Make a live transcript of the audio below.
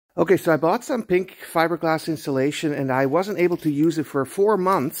Okay, so I bought some pink fiberglass insulation and I wasn't able to use it for 4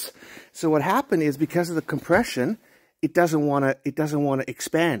 months. So what happened is because of the compression, it doesn't want to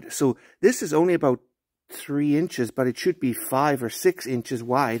expand. So this is only about 3 inches, but it should be 5 or 6 inches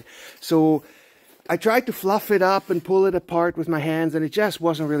wide. So I tried to fluff it up and pull it apart with my hands, and it just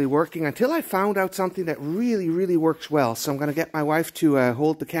wasn't really working until I found out something that really, really works well. So I'm going to get my wife to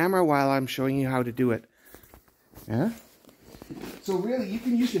hold the camera while I'm showing you how to do it. Yeah? So really, you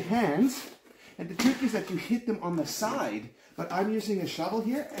can use your hands, and the trick is that you hit them on the side. But I'm using a shovel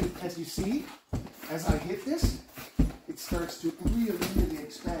here, and as you see, as I hit this, it starts to really, really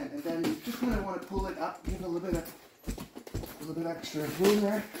expand. And then you just kind of want to pull it up, give it a little bit extra room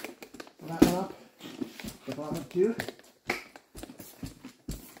there. Pull that one up, the bottom too.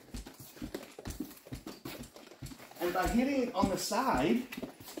 And by hitting it on the side,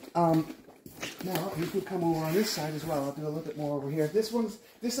 now you can come over on this side as well. I'll do a little bit more over here. This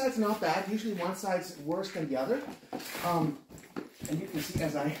side's not bad. Usually one side's worse than the other. And you can see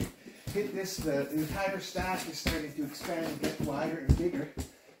as I hit this, the entire stack is starting to expand and get wider and bigger.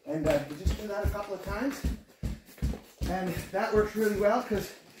 And you just do that a couple of times. And that works really well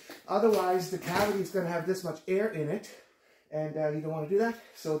because otherwise the cavity is going to have this much air in it. And you don't want to do that.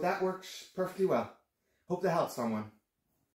 So that works perfectly well. Hope that helps someone.